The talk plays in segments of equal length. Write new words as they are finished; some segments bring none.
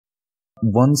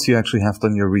once you actually have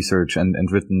done your research and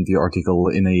written the article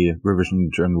in a revision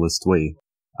journalist way,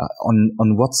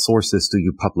 on what sources do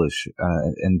you publish?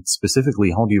 And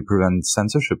specifically, how do you prevent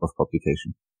censorship of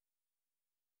publication?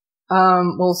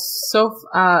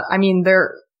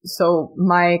 So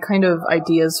my kind of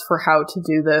ideas for how to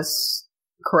do this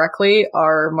correctly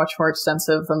are much more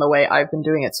extensive than the way I've been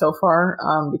doing it so far,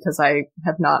 because I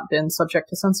have not been subject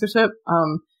to censorship.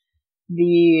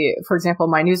 For example,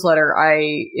 my newsletter,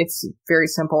 it's very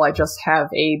simple. I just have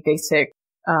a basic,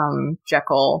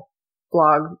 Jekyll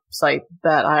blog site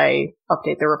that I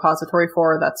update the repository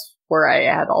for. That's where I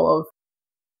add all of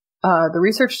the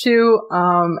research to,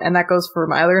 and that goes for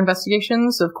my other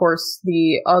investigations. Of course,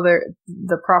 the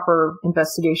proper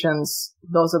investigations,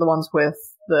 those are the ones with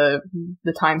the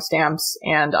timestamps,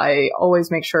 and I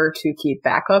always make sure to keep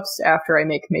backups after I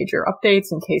make major updates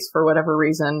in case for whatever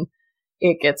reason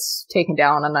it gets taken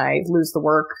down and I lose the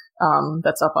work,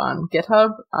 that's up on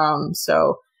GitHub.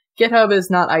 So GitHub is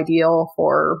not ideal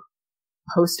for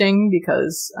hosting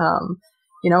because,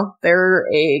 they're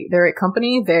a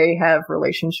company. They have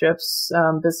relationships,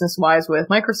 business-wise with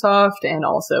Microsoft and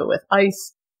also with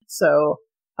ICE. So,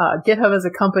 GitHub as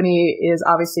a company is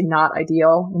obviously not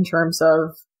ideal in terms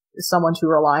of someone to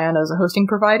rely on as a hosting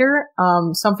provider.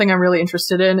 Something I'm really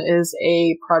interested in is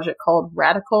a project called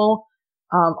Radicle,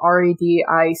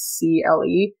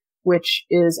 Radicle, which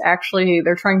is actually,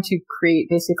 they're trying to create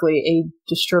basically a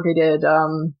distributed,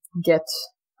 Git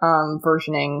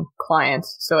versioning client,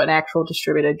 so an actual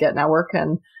distributed Git network,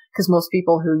 and because most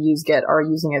people who use Git are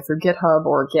using it through GitHub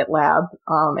or GitLab,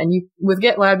 and with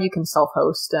GitLab you can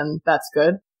self-host, and that's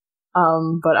good.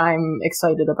 But I'm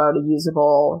excited about a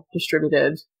usable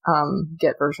distributed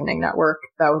Git versioning network.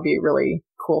 That would be really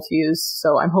cool to use.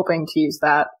 So I'm hoping to use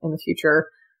that in the future.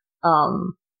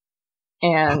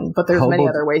 But there's many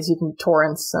other ways you can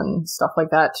torrents and stuff like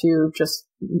that to just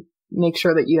make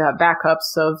sure that you have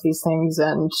backups of these things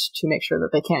and to make sure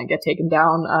that they can't get taken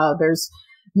down. There's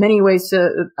many ways to,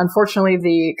 unfortunately,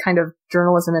 the kind of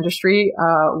journalism industry,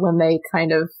 when they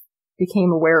kind of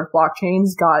became aware of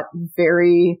blockchains, got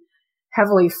very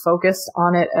heavily focused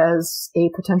on it as a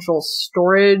potential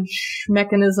storage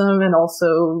mechanism and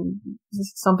also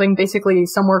something, basically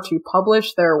somewhere to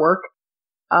publish their work,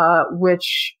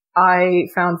 which I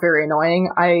found very annoying.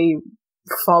 I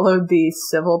followed the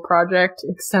Civil project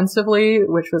extensively,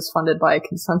 which was funded by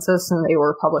Consensus, and they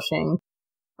were publishing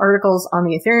articles on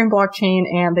the Ethereum blockchain,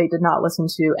 and they did not listen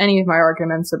to any of my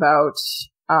arguments about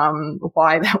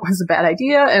why that was a bad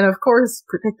idea. And of course,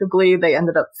 predictably, they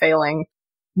ended up failing,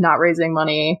 not raising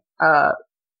money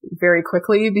very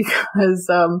quickly because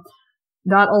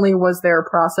not only was their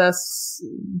process,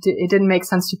 it didn't make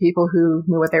sense to people who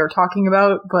knew what they were talking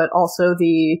about, but also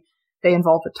they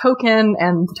involved a token,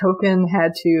 and the token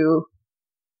had to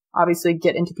obviously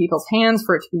get into people's hands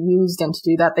for it to be used, and to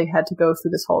do that they had to go through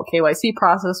this whole KYC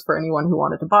process for anyone who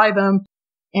wanted to buy them,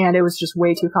 and it was just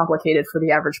way too complicated for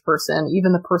the average person.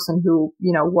 Even the person who,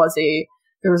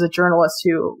 there was a journalist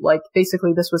who,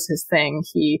 basically this was his thing.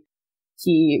 He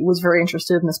was very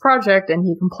interested in this project, and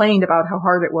he complained about how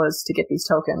hard it was to get these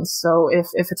tokens. So if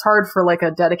it's hard for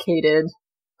a dedicated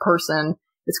person,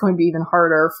 it's going to be even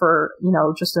harder for,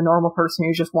 just a normal person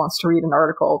who just wants to read an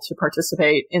article to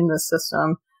participate in this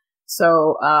system.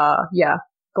 So,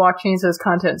 blockchains as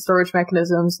content storage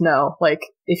mechanisms, no.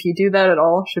 If you do that at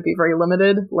all, should be very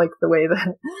limited, like the way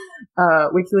that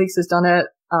WikiLeaks has done it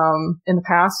in the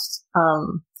past.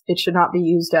 It should not be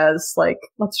used as,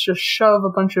 let's just shove a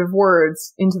bunch of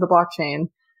words into the blockchain.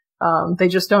 They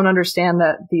just don't understand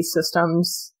that these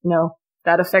systems,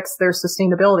 that affects their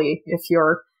sustainability. If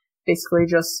you're basically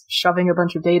just shoving a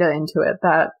bunch of data into it,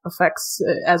 that affects,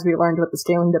 as we learned with the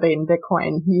scaling debate in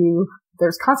Bitcoin,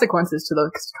 there's consequences to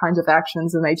those kinds of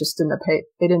actions, and they just didn't pay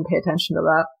attention to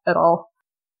that at all.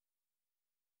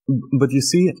 But you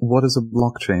see, what is a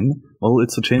blockchain? Well,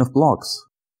 it's a chain of blocks.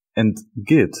 And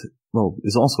Git,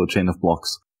 is also a chain of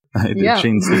blocks. It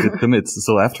chains the Git commits.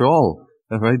 So after all,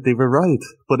 right, they were right.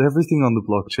 Put everything on the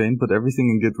blockchain, put everything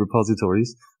in Git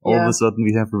repositories. All of a sudden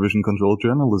we have revision controlled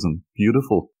journalism.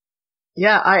 Beautiful.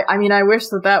 Yeah, I wish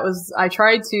that was, I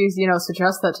tried to,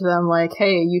 suggest that to them,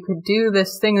 hey, you could do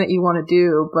this thing that you want to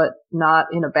do, but not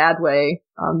in a bad way.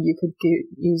 You could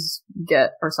use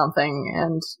Git or something,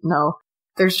 and no,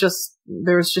 there's just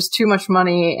too much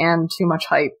money and too much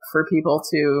hype for people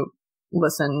to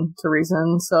listen to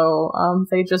reason. So,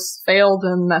 they just failed,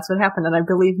 and that's what happened. And I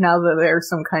believe now that there's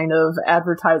some kind of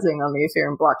advertising on the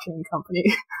Ethereum blockchain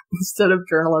company instead of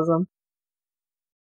journalism.